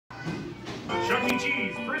Chuck E.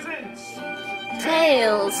 Cheese presents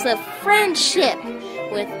Tales of Friendship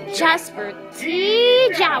with Jasper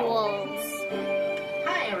T. Jowls.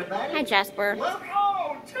 Hi, everybody. Hi, Jasper.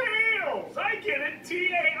 Oh, tails! I get it,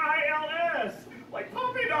 Tails, like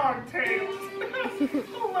puppy dog tails.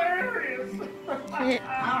 Hilarious. All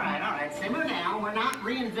right, simmer down. We're not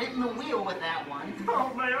reinventing the wheel with that one.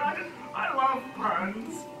 Oh man, I love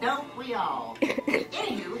puns. Don't we all?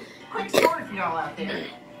 Anywho, quick story for y'all out there.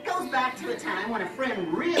 Goes back to a time when a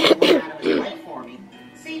friend really went out of his way for me.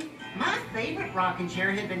 See, my favorite rocking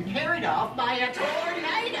chair had been carried off by a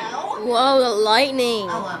tornado. Whoa, the lightning.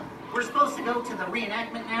 Oh, we're supposed to go to the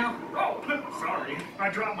reenactment now? Oh, sorry, I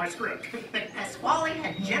dropped my script. But Pasquale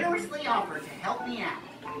had generously offered to help me out.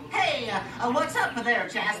 Hey, what's up there,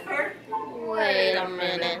 Jasper? Wait a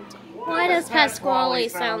minute. Why does Pasquale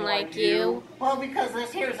sound like you? Well, because this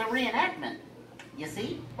here's a reenactment. You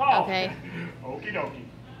see? Oh, Okay. Okie dokie.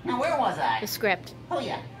 Now, where was I? The script. Oh,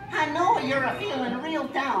 yeah. I know you're feeling real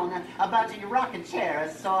down about your rocking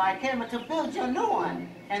chair, so I came to build you a new one.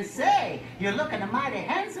 And say, you're looking mighty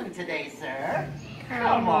handsome today, sir.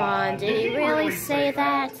 Come on, did he really say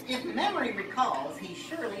that? If memory recalls, he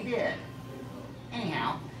surely did.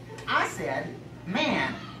 Anyhow, I said,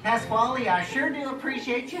 man, Pasquale, I sure do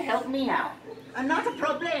appreciate you helping me out. Not a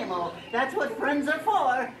problemo. That's what friends are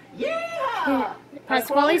for. Yeah!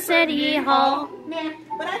 Pasquale said yeehaw. Nah,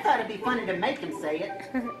 but I thought it'd be funny to make him say it.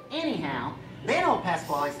 Anyhow, then old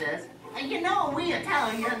Pasquale says, you know, we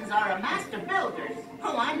Italians are master builders.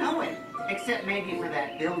 Oh, I know it. Except maybe for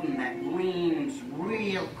that building that leans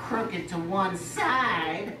real crooked to one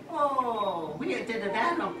side. Oh, we did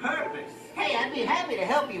that on purpose. Hey, I'd be happy to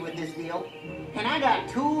help you with this deal. And I got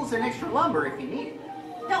tools and extra lumber if you need it.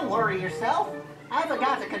 Don't worry yourself. I've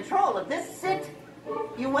got the control of this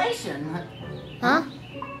situation. Huh?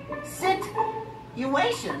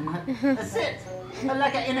 Situation. Sit.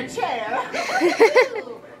 Like in a chair.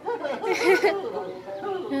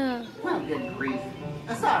 Well, good grief.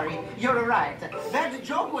 Sorry, you're right. That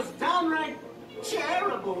joke was downright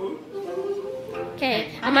terrible.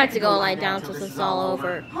 Okay, I'm about to go lie down till this is all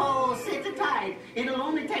over. Oh, sit tight. It'll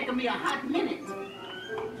only take me a hot minute.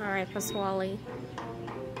 Alright, Pasquale.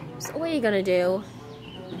 So what are you gonna do?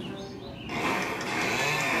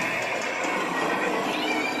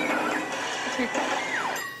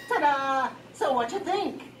 Ta-da! So what you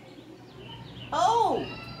think? Oh!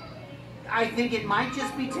 I think it might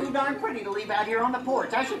just be too darn pretty to leave out here on the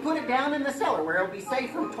porch. I should put it down in the cellar where it'll be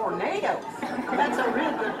safe from tornadoes. That's a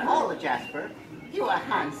real good call, Jasper. You a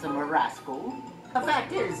handsome rascal. The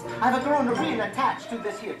fact is, I've grown real attached to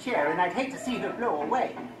this here chair, and I'd hate to see her blow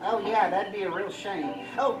away. Oh yeah, that'd be a real shame.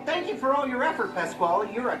 Oh, thank you for all your effort, Pasquale.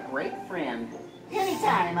 You're a great friend.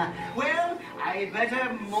 Anytime. Well, I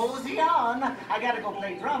better mosey on. I gotta go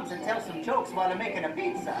play drums and tell some jokes while I'm making a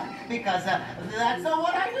pizza, because that's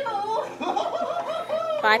what I do.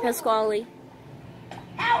 Bye, Pasquale.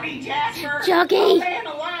 Howdy, Jasper. Juggy. Oh, man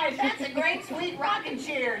alive, that's a great sweet rocking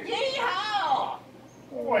chair. Yeehaw!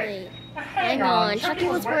 Wait, Hang on, Chucky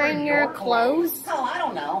was wearing your clothes? Oh, I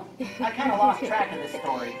don't know. I kind of lost track of this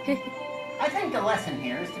story. I think the lesson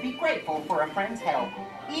here is to be grateful for a friend's help,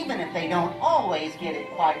 even if they don't always get it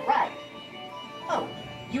quite right. Oh,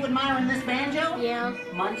 you admiring this banjo? Yeah.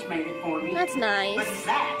 Munch made it for me. That's nice. But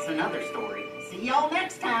that's another story. See y'all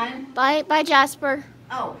next time. Bye, Jasper.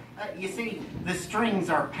 Oh, you see, the strings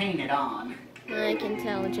are painted on. I can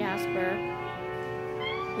tell, Jasper.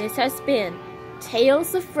 This has been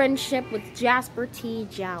Tales of Friendship with Jasper T.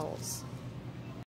 Jowls.